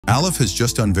Alef has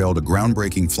just unveiled a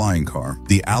groundbreaking flying car,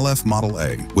 the Alef Model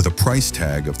A, with a price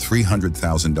tag of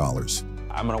 $300,000.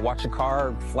 I'm going to watch a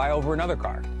car fly over another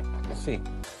car. We'll see.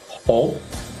 Hope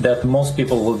that most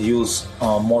people will use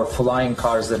more flying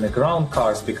cars than the ground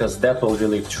cars, because that will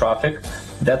relieve traffic.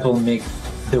 That will make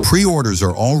the... Pre-orders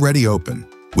are already open,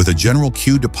 with a general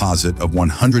queue deposit of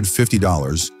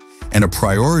 $150 and a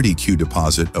priority queue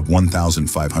deposit of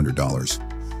 $1,500.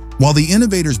 While the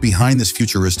innovators behind this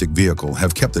futuristic vehicle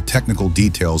have kept the technical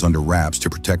details under wraps to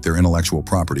protect their intellectual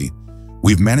property,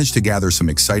 we've managed to gather some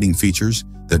exciting features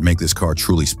that make this car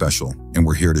truly special, and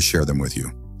we're here to share them with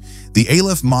you. The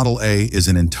Alef Model A is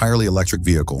an entirely electric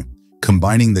vehicle,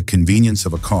 combining the convenience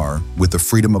of a car with the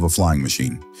freedom of a flying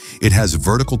machine. It has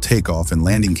vertical takeoff and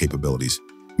landing capabilities,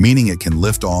 meaning it can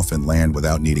lift off and land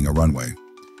without needing a runway.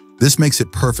 This makes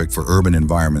it perfect for urban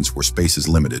environments where space is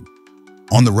limited.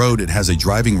 On the road, it has a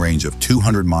driving range of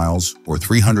 200 miles or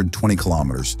 320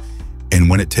 kilometers, and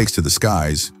when it takes to the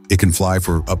skies, it can fly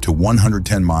for up to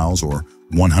 110 miles or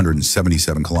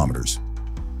 177 kilometers.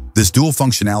 This dual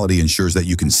functionality ensures that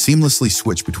you can seamlessly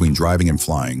switch between driving and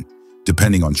flying,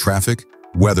 depending on traffic,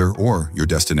 weather, or your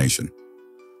destination.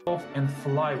 And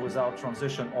fly without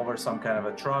transition over some kind of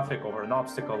a traffic, over an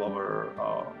obstacle, over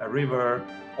a river,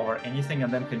 over anything,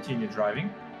 and then continue driving.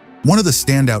 One of the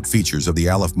standout features of the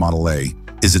Alef Model A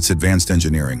is its advanced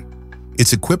engineering.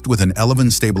 It's equipped with an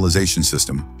Alef stabilization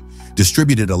system,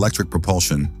 distributed electric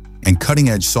propulsion, and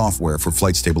cutting-edge software for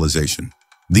flight stabilization.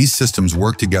 These systems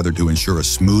work together to ensure a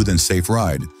smooth and safe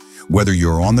ride, whether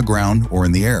you're on the ground or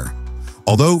in the air.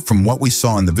 Although, from what we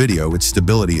saw in the video, its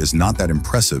stability is not that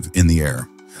impressive in the air.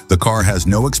 The car has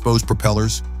no exposed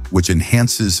propellers, which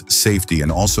enhances safety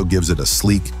and also gives it a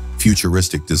sleek,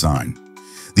 futuristic design.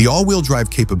 The all-wheel drive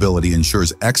capability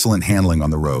ensures excellent handling on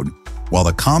the road, while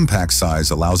the compact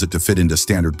size allows it to fit into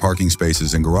standard parking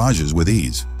spaces and garages with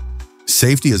ease.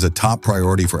 Safety is a top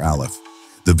priority for Alef.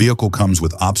 The vehicle comes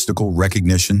with obstacle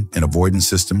recognition and avoidance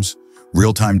systems,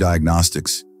 real-time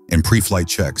diagnostics, and pre-flight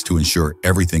checks to ensure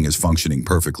everything is functioning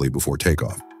perfectly before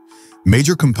takeoff.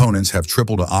 Major components have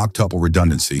triple to octuple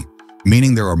redundancy,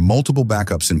 meaning there are multiple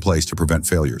backups in place to prevent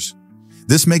failures.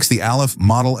 This makes the Alef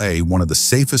Model A one of the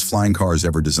safest flying cars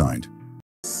ever designed.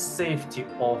 Safety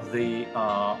of the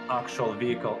actual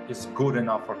vehicle is good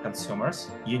enough for consumers.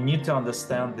 You need to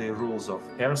understand the rules of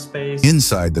airspace.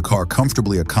 Inside, the car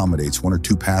comfortably accommodates 1 or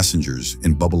 2 passengers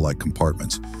in bubble-like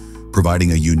compartments,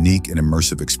 providing a unique and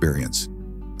immersive experience.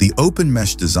 The open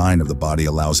mesh design of the body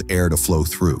allows air to flow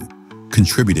through,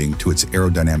 contributing to its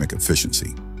aerodynamic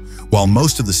efficiency. While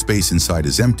most of the space inside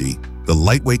is empty, the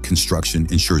lightweight construction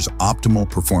ensures optimal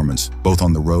performance both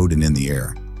on the road and in the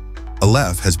air.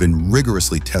 Alef has been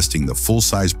rigorously testing the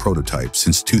full-size prototype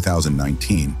since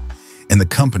 2019, and the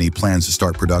company plans to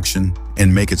start production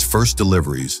and make its first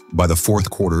deliveries by the 4th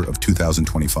quarter of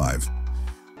 2025.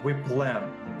 We plan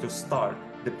to start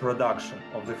the production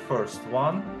of the first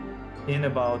one in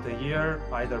about a year,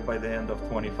 either by the end of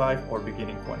 25 or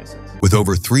beginning 26. With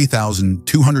over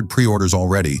 3,200 pre-orders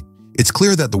already, it's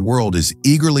clear that the world is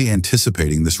eagerly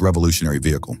anticipating this revolutionary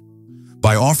vehicle.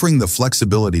 By offering the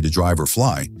flexibility to drive or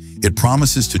fly, it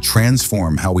promises to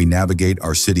transform how we navigate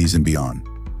our cities and beyond.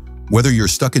 Whether you're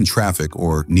stuck in traffic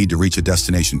or need to reach a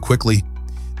destination quickly,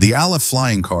 the Alef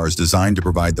flying car is designed to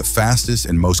provide the fastest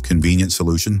and most convenient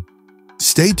solution.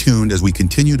 Stay tuned as we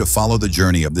continue to follow the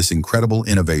journey of this incredible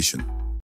innovation.